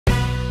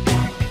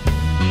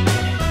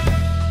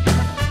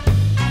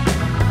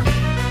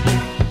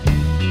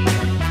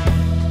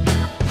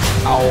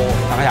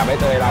ะใบ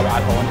เตยลาวา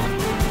โทส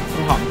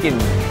หอมกลิ่น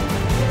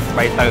ใบ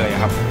เตย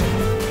ครับ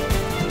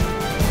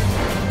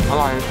อ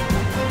ร่อย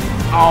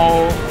เอา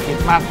คริส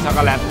ต์มาสช็อกโก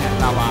แลตเนี่ย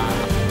ลาวา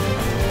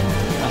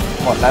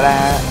หมดแล้วนะ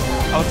ฮะ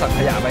เอาสังข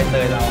ยาใบเต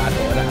ยลาวาโท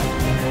สนะครับ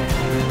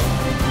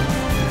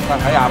สัง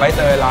ขยาใบเ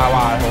ตยลาว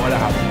าโทสน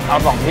ะครับเอา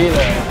2ที่เล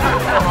ย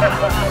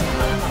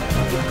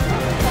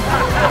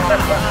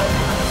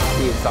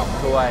อีก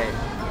2ถ้วย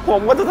ผ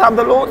มก็จะทำ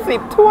ทะลุ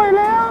10ถ้วย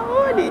แล้ว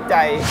ดีใจ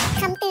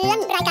คำเตือน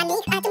รายการนี้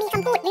อาจจะมีค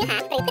ำพูดเนื้อหา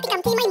หรือพฤติกรร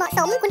มที่ไม่เหมาะส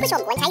มคุณผู้ช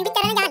มควรใช้วิจ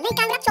ารณญาณใน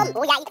การรับชม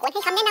ผู้ใหญ่ควรใ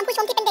ห้คำแนะนำผู้ช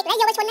มที่เป็นเด็กและ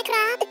เยาวชนนะค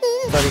รับ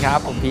สวัสดีครับ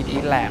ผมพีทอี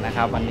ทแลกนะค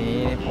รับวันนี้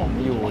ผม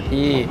อยู่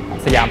ที่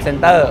สยามเซ็น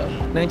เตอร์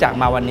เนื่องจาก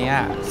มาวันนี้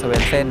สเว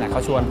นเซ่นเข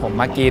าชวนผม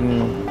มากิน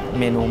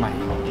เมนูใหม่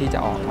ที่จะ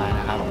ออกมา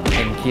นะครับเ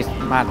ป็นคริส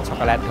ต์มาสช็อกโ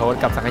กแลตโทส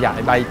กับสังขยา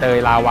ใบเตย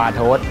ลาวา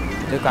โทส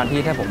ด้วยการ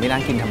ที่ถ้าผมไม่นั่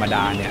งกินธรรมด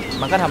าเนี่ย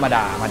มันก็ธรรมด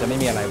ามันจะไม่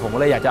มีอะไรผมก็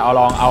เลยอยากจะ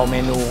ลองเอาเม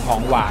นูขอ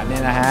งหวานเนี่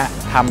ยนะฮะ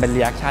ทำเป็น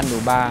รีแอคชั่นดู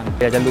บ้าง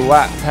อยากจะรู้ว่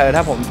าถ้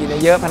าผมกิน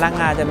เยอะพนัก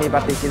งานจะมีป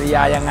ฏิกิริย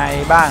ายังไง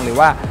บ้างหรือ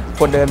ว่า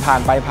คนเดินผ่า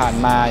นไปผ่าน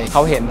มาเข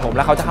าเห็นผมแ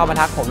ล้วเขาจะเข้ามา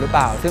ทักผมหรือเป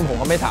ล่าซึ่งผม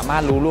ก็ไม่สามาร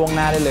ถรู้ล่วงห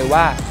น้าได้เลย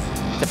ว่า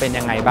จะเป็น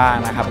ยังไงบ้าง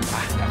นะครับ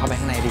เดี๋ยวเข้าไป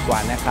ข้างในดีกว่า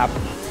นะครับ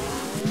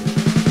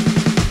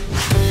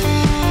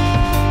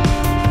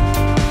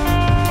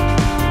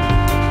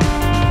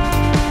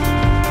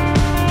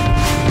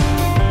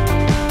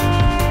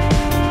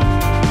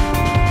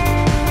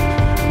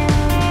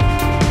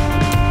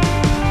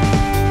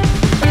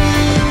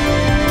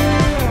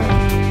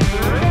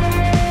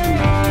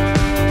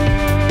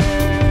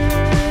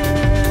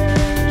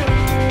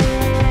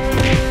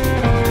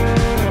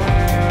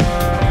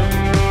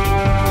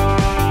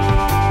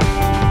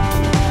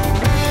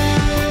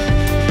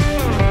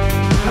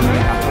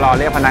รอ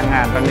เรียกพนักง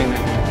านแป๊บนึงน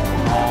ะ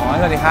อ๋อ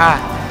สวัสดีค่ะ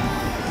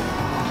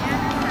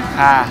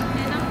ค่ะ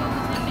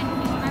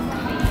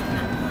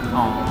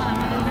อ๋อ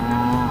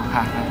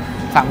ค่ะ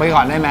สั่งไปก่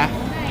อนได้ไหม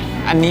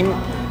อัน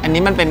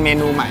นี้มันเป็นเม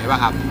นูใหม่ป่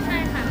ะครับใช่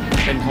ค่ะ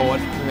เป็นโทส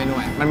เมนูใ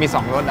หม่มันมี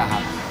2รสอะครั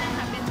บ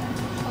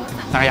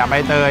สังขยาใบ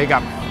เตยกั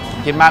บ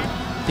คริสต์มาส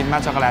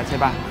ช็อกโกแลตใช่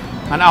ป่ะ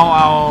มันเอา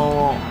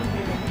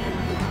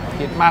ค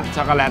ริสต์มาส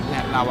ช็อกโกแลตเนี่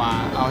ยลาวา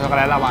เอาช็อกโกแ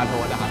ลตลาวาโท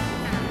สอะครับ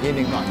ที่ห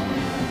นึ่งก่อน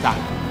จ้ะ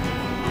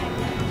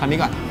คราวนี้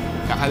ก่อน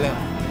จะค่อยเริ่ม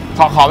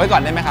ขอไว้ก่อ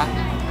นได้ไหมคะ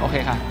โอเค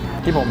ค่ะ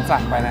ที่ผมสั่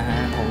งไปนะฮะ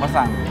ผมก็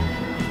สั่ง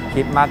ค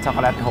ริสต์มาสช็อกโก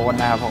แลตโทส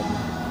นะครับผม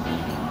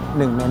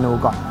1เมนู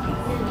ก่อน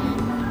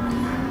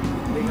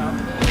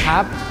ครั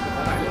บ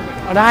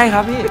เอาได้ค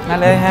รับพี่มา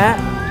เลยฮะ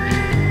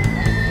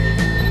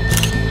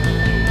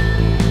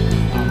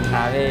ค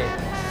รับพี่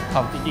ข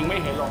อบจริงๆไม่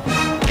เห็นหรอก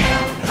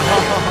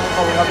ข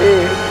อบคุณครับพี่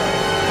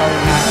ขอบคุ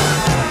ณครับ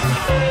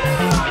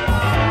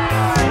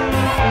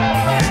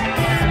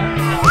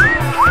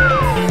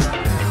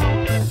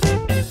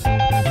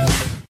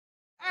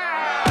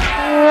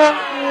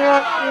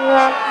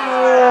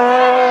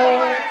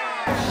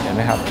เห็นไห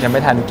มครับยังไ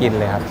ม่ทันกิน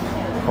เลยครับ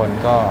คน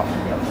ก็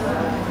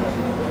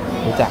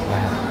รู้จักแล้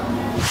ว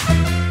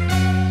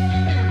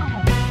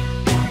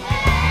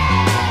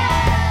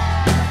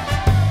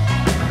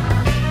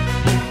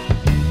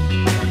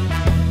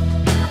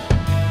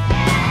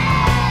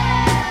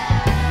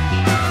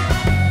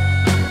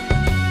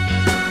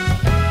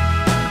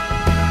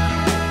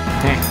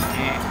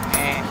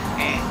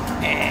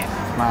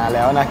มาแ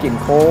ล้วนะกิน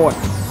โคตร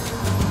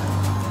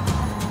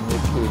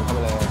กินเข้าไป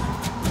เลย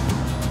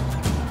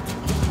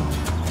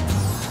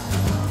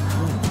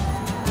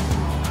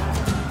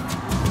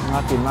น่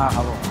ากินมากค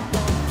รับผม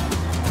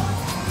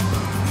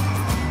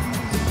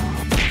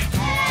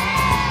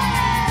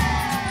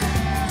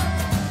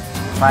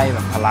ไส้แบ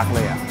บทะลักเ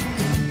ลยอ่ะ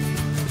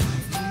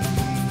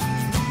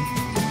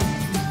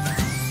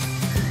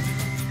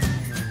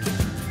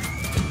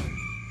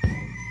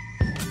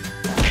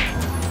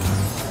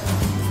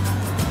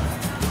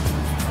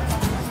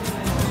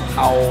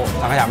เอา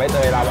สังขยาใบเต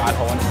ยลาวาโ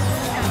ทส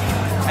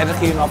ไอศ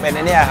ครีมเราเป็นไอ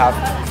เนี่ยครับ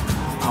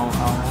เ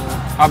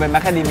อาเป็นแม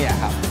คคาเดเมีย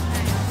ครับ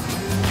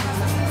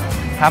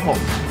ครับผม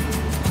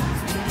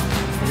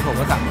ที่ผม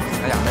ก็สั่งสั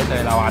งขยาใบเต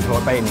ยลาวาโท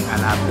สไป1อัน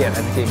นะครับเปลี่ยนไอ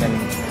ศครีมเป็น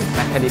แม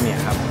คคาเดเมีย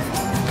ครับ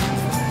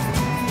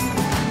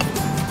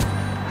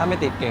ถ้าไม่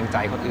ติดเกรงใจ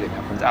คนอื่น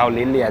ผมจะเอา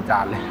ลิ้นเลียจา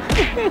นเลย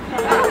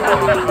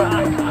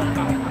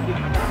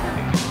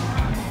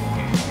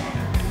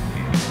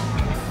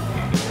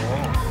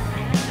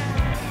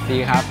ดี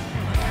ครับ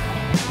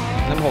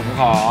งั้นผม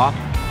ขอ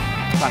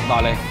สั่งต่อ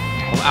เลย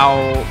ผมเอา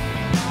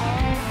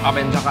เ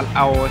ป็นช็อกโกแลตเ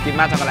อาคริสต์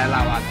มาสช็อกโกแลตล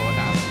าวาโทส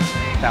ครับ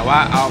แต่ว่า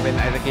เอาเป็น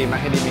ไอศกรีมแมค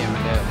คาเดเมียเหมื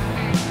อนเดิม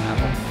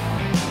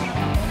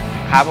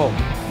ครับผม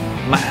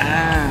มา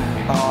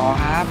ต่อ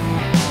ครับ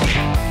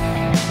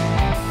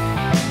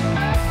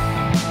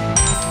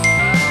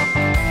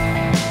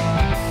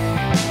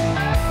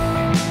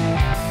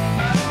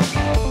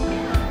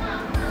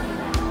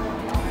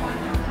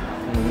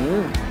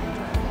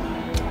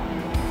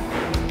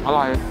อ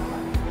ร่อย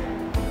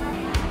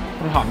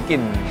มันหอมกลิ่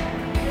น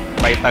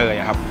ใบเตย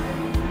ครับ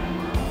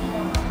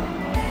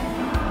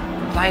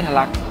ไส้ทะ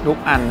ลักทุก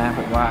อันนะผ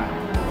มว่า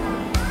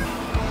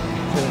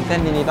ถึงเส้น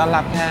นี้ต้อน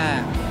รับแค่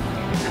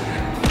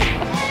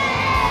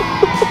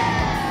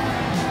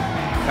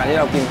การ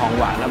ที่เรากินของ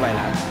หวานเข้าไป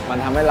นะมัน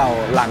ทำให้เรา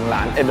หลั่งส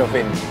ารเอนโดร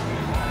ฟิน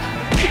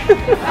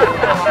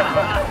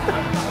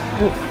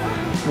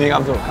มีควา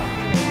มสุขครับ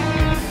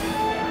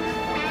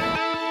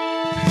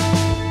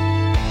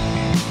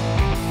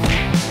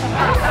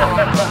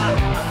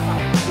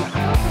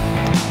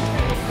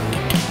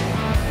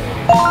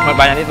หมดไ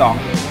ปอันที่2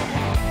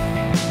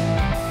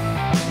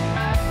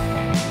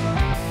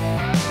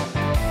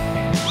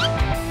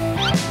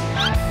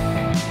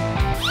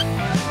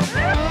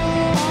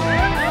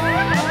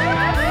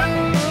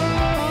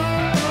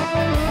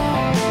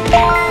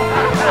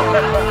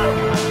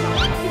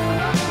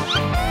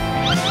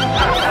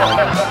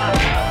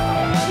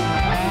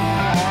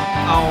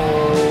เอา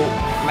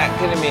แมค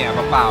คินาเมีย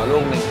เปล่าๆลู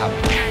กหนึ่งครับ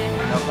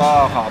แล้วก็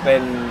ขอเป็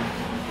น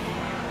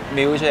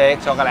มิลค์เชค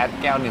ช็อกโกแลต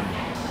แก้วหนึ่ง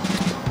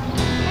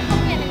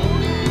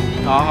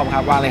อ๋อขอบคุณค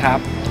รับวางเลยครับ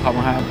ขอบคุ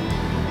ณครับ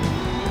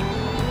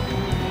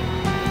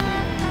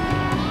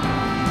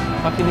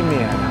แมคคินาเมี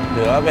ยนะห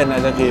รือว่าเป็นไอ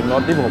ศครีมร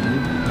สที่ผม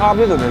ชอบ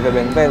ที่สุดในเซเ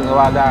ว่นเต้นก็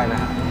ว่าได้นะ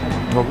ฮะ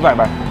ผมใส่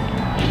ไป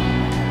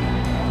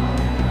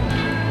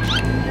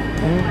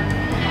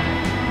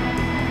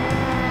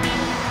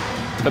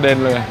กระเด็น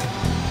เลย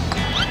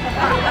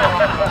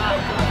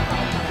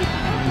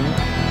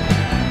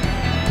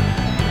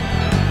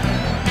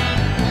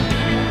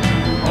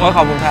โอ้ข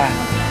อบคุณค่ะ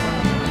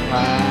ม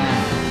า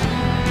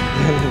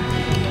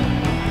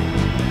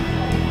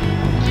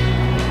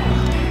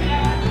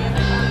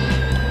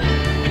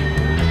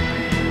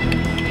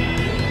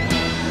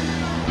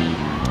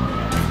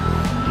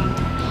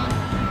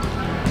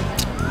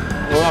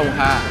โอ้ขอบคุณ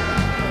ค่ะ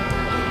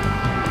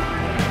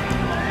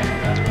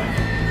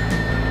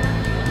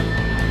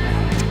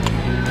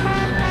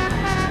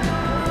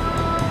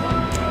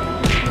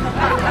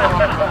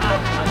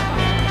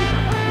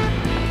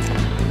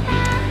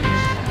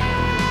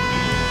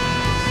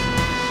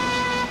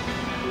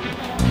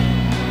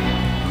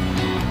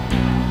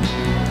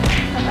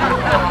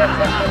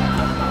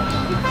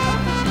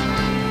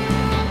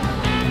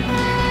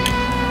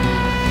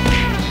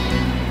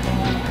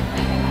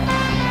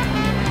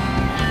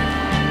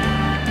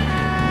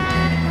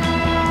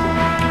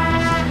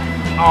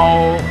เอา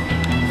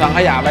สังข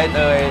ยาใบเต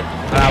ย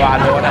ลาวา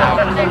โทสนะครับ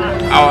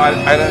เอา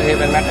ไอศครีม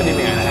เป็นแมคคาเดเ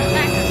มียนะฮะ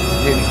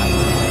นี่ครับ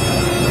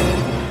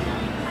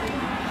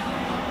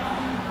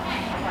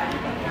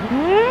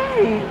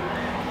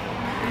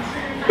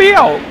เปรี้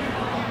ยว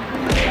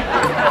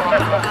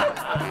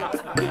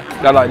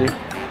อร่อยดี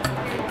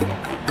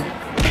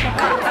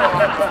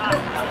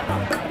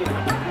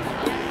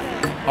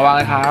ระวังเ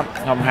ลยครับ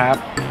ขอบคุณครับ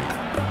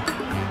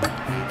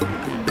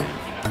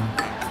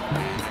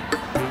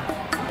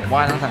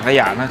ว่าทั้งสังข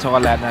ยาทั้งช็อกโก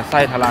แลตนะไส้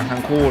ทะลักทั้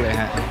งคู่เลย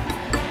ฮะ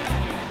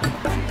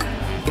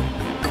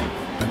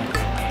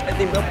ไอ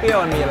ติมเปรี้ยว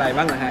ๆมันมีอะไร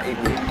บ้างนะฮะอีก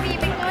มี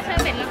เป็นโก้เชอ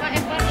ร์เบตแล้วก็แอ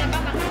ปเปิ้ลแล้วก็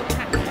มังคุด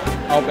ค่ะ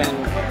เอาเป็น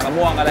มะ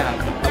ม่วงก็ได้ครับ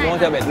มะม่วง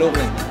เชอร์เบตลูก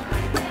หนึ่ง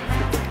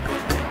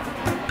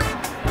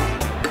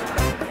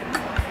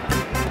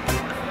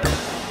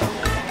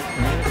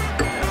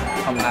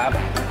ขอบคุณครับ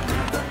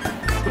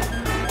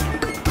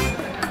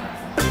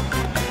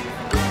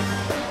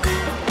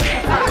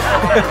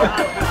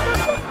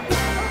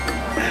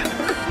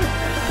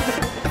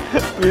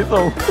มี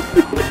ส่ง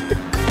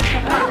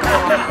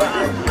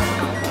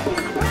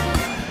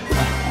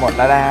หมดแ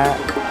ล้วนะฮะ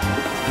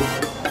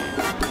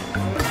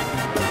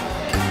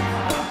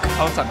เอ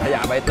าสังขย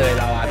าใบเตย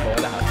ลาวาโทส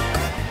นะครับ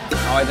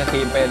เอาไอศครี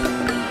มเป็น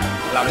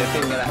ลาวเร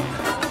ซิ่งนี่แหละ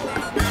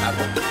ครับ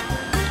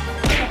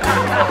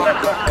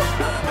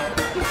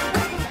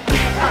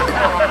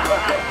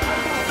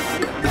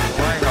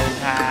ขอบคุณ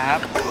ครับ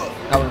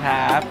ขอบคุณค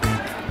รับ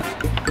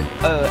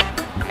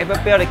ไอ้เ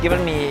ปรี้ยวๆตะกี้มั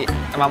นมี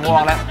มะม่ว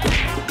งแล้ว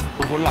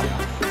คุณหรอ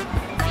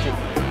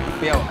เ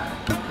ปรี้ยว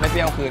ไม่เป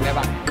รี้ยวคืนได้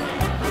ปะ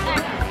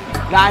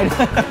ได้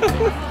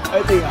เฮ้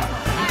ยจริงอ่ะ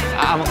เ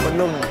อามาคน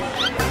นุ่ม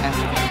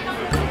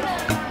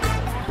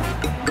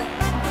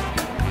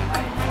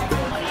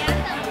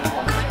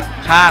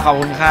ค่าขอบ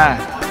คุณค่ะ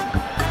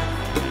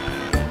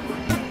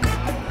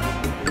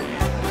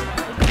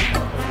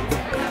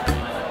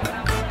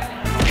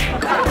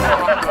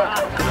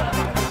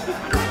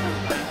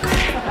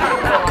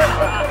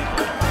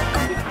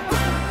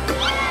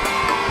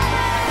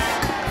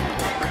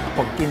ผ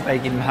มกินไป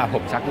กินมาผ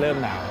มชักเริ่ม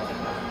หนาว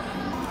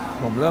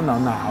ผมเริ่มห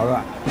นาวแล้ว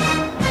อะ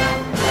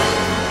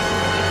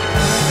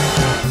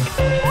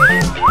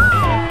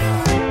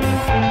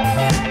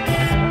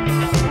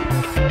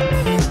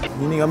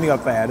นี่ก็มีกา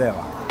แฟด้วยเหร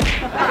อ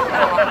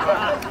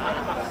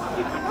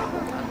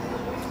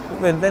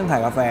เป็นเต้นขา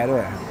ยกาแฟด้ว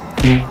ย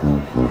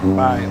ไ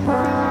ป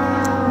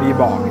มี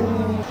บอก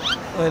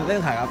เต้น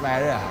ขายกาแฟ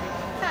ด้วยอะ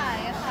ขาย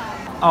ค่ะ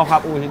เอาคา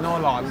ปูชิโน่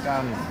ร้อนกั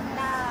นไ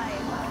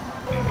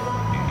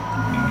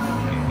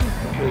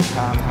ด้ช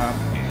ามครับ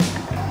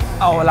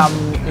เอาล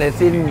ำเร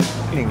ซิน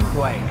1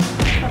 ถ้วย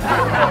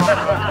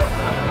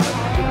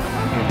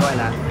1 ถ้วย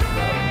นะ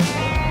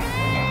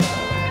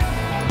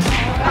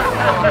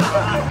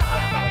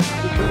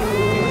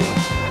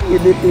กิ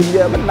นไอติมเย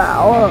อะมันหนา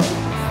ว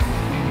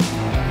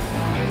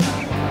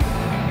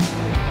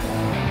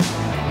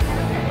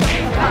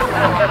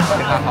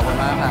ขอบคุณ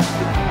มากค่ะ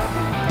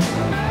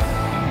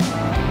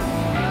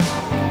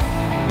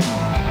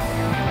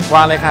ว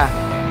างเลยค่ะ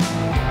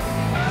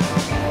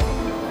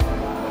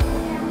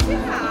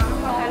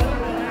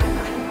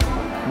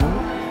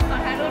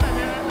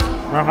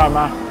มาครับม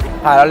า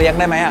ถ่ายแล้วเลี้ยง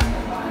ได้ไหมอ่ะ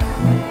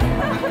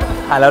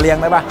ถ่ายแล้วเลี้ยง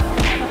ได้ปะ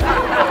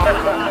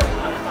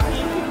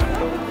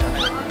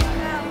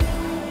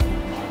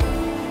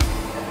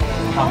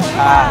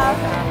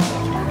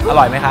อ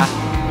ร่อยไหมคะ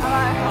อ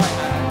ร่อย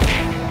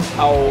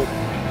เอา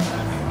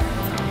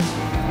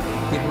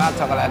คิดมาก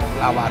ช็อกโกแลต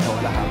ลาวาโทส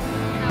ต์นะครับ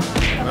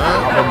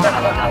เอาเป็นช็อกโก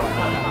แลตลาวาโท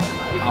สต์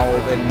เอา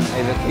เป็นไอ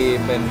ศครีม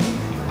เป็น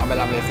เอาไป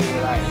รับเลซี่ก็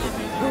ได้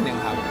นิดนึง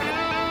ครับ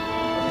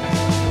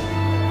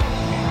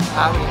ค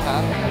รับ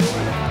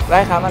ได้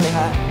ครับอันนี้ค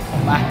รับ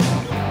มา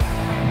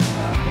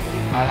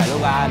ถ่ายรู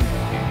ปกัน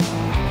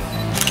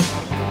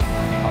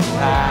ขอบคุณ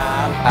ครั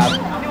บครับ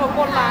นี่ผมค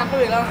นร้านด้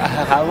วยแล้ว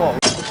ครับผม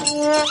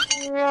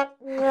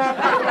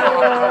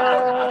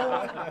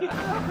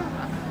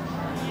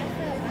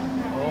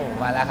โอ้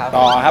มาแล้วครับ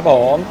ต่อครับผ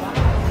ม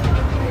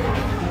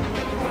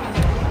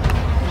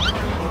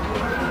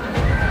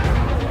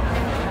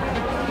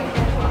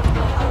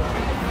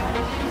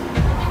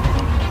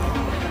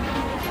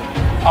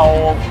เอา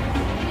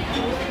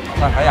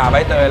สังขยาใบ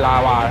เตยลา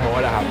วาโทส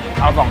ต์นะครับ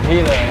เอา2ที่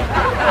เลย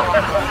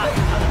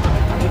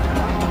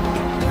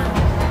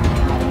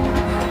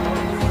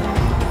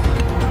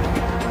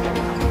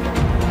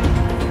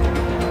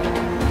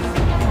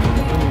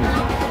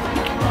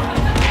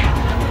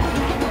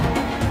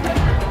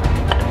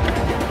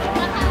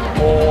โ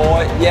อ้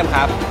ยเยี่ยมค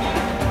รับ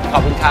ขอ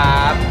บคุณครั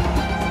บ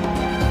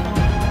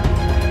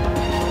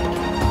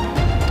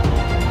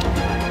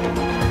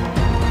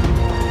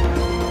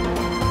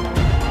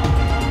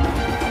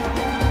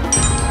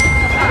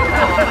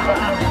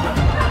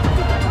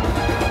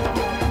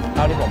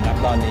เท่าที่ผมนับ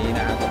ตอนนี้น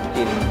ะครับผม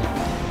กิน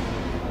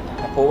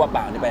สกู๊ปเป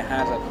ล่านี่ไป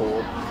5สกู๊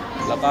ป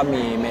แล้วก็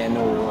มีเม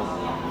นู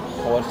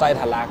โค้ดไส้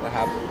ทะลักนะค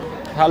รับ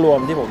ถ้ารวม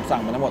ที่ผมสั่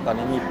งมาทั้งหมดตอน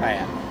นี้มี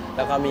8แ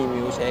ล้วก็มี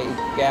มิลค์เชคอีก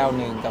แก้ว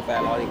หนึ่งกาแฟ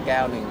ร้อนอีกแก้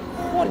วหนึ่ง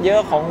โคตรเยอะ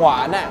ของหวา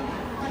นน่ะ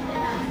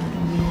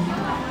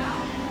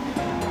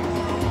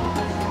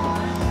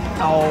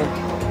เอา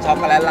ช็อกโ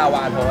กแลตลาว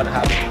าโทสต์ค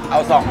รับเอา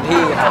2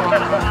ที่ครับ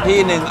ที่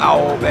หนึ่งเอา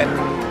เป็น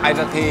ไอ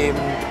ศครีม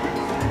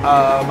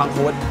มัง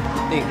คุด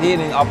อีกที่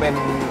หนึ่งเอาเป็น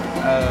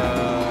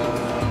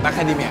แมคค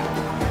าเดเมีย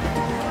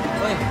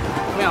เฮ้ย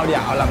ไม่เอาเดี๋ย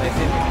วเอาลาเม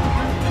ซิน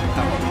ค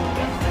รับ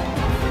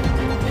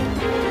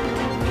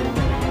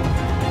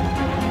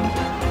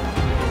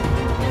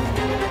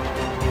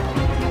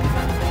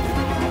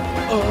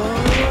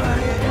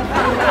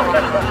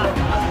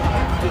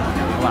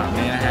ระหว่าง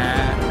นี้นะฮะ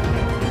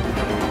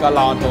ก็ร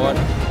อโทส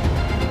ต์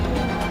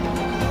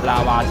ลา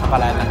วาช็อกโก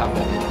แลตนะครับผ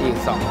มอีก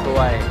2ถ้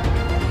วย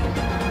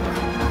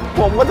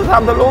ผมก็จะท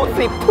ำทะลุ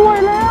10ถ้วย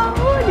แล้ว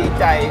ดี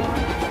ใจ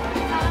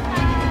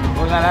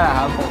พูดงั้นแล้วนะค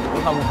รับผม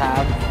ขอบคุณครั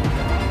บ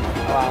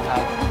วางครั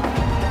บ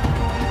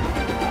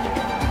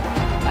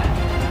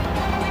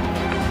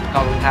ข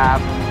อบคุณครับ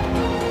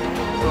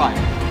อร่อย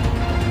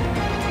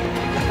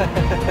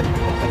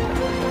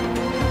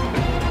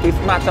คริส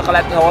ต์มาสช็อกโกแล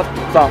ตโทสต์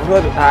2ถ้ว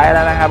ยสุดท้ายแ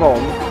ล้วนะครับผ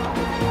ม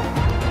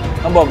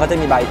ข้างบนเขาจะ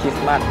มีใบคริส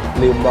ต์มาส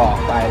ลืมบอก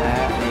ไปนะฮ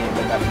ะนี่เ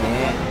ป็นแบบ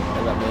นี้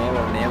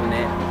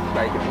ใบ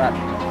คริสต์มาส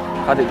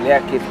เขาถึงเรีย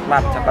กคริสต์มา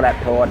สช็อกโกแลต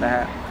โทสต์นะฮ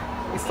ะ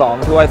อีก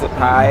2ถ้วยสุด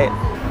ท้าย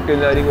กิน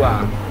เลยดีกว่า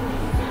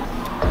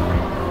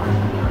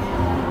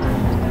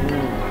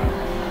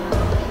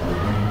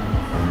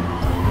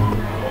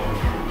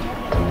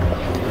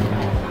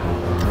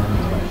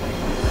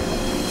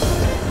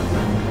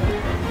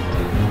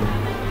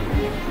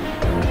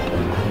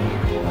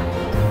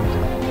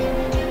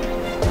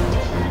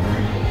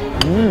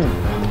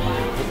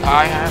สุดท้า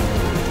ยฮะ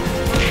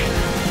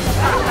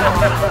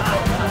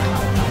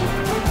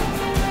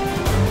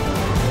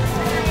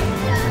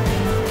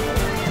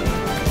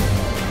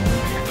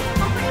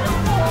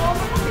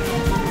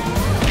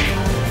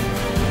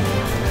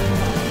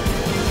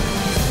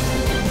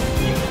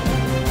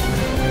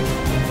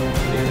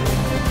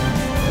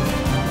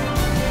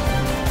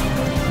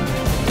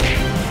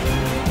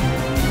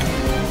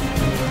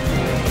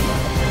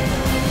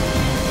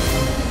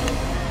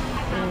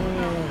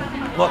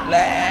หมดแ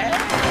ล้ว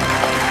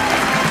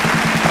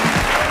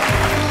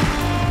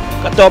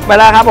ก็จบไป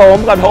แล้วครับผม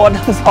กับโทสต์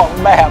ทั้ง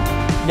2แบบ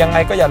ยังไง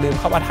ก็อย่าลืม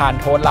เข้ามาทาน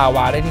โทสต์ลาว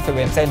าได้ที่เซเ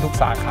ว่นเส้นทุก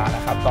สาขาน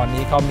ะครับตอน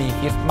นี้เขามี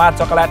คริสต์มาส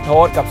ช็อกโกแลตโท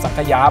สต์กับสังข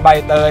ยาใบ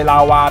เตยลา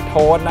วาโท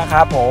สต์นะค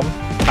รับผม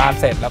ทาน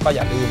เสร็จแล้วก็อ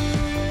ย่าลืม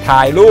ถ่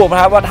ายรูปนะ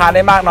ครับว่าทานไ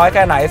ด้มากน้อยแ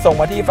ค่ไหนส่ง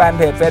มาที่แฟนเ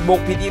พจ Facebook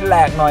พี่อินแหล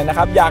กหน่อยนะค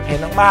รับอยากเห็น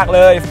มากๆเล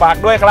ยฝาก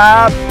ด้วยครั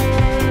บ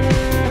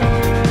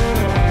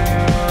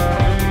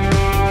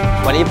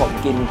วันนี้ผม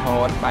กินโท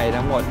สต์ไป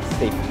ทั้งหมด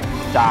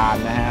10จาน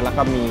นะฮะแล้ว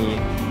ก็มี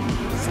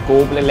ส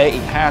กู๊ปเล็กๆ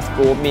อีก5ส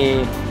กู๊ปมี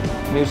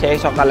มิลค์เชค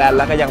ช็อกโกแลตแ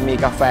ล้วก็ยังมี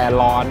กาแฟ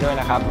ร้อนด้วย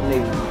นะครับ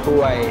1ถ้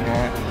วยนะ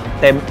ฮะ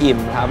เต็มอิ่ม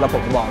ครับแล้วผ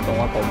มบอกตรง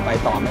ว่าผมไป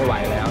ต่อไม่ไหว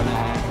แล้วนะ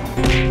ฮะ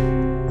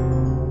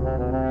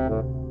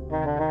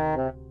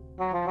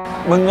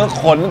มึงก็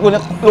ขนกูน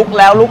ะลุก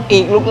แล้วลุกอี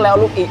กลุกแล้ว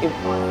ลุกอีก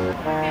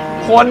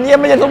คนเยี่ยม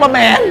ไม่ใช่ซุปเปอร์แม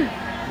น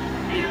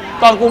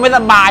ตอนกูไม่ส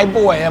บาย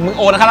ป่วยมึง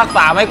โอนค่ารักษ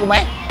าไหมกูไหม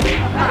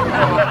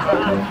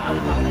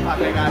ฝาก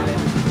รายการเลย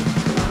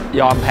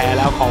ยอมแพ้แ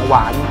ล้วของหว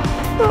าน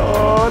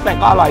แต่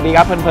ก็อร่อยดีค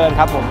รับเพลินๆ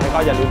ครับผมแล้วก็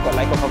อย่าลืมกดไ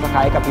ลค์กด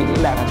Subscribe กับพีทอี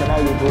ทแลกช่อ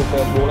ง YouTube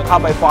Facebook แล้วเข้า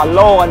ไป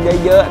Follow กัน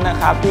เยอะๆนะ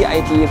ครับที่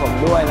IG ผม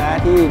ด้วยนะ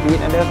ที่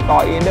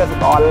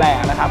peet_underscore แหล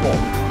กนะครับผม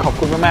ขอบ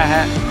คุณมากๆฮ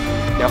ะ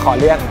เดี๋ยวขอ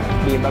เรียก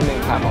บีมแป๊บนึง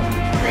ครับผม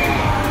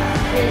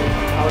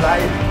เอาอะไร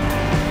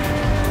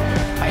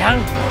ไปยัง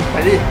ไป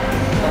ดิ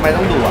ทำไม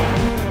ต้องดูอ่ะ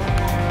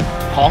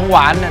ของหว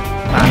านเนี่ย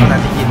มาขนาด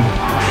ที่กิน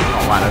ข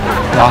องหวานแล้วดู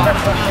เหรอ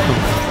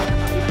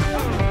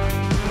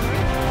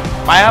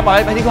ไปครับ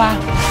ไปดีกว่า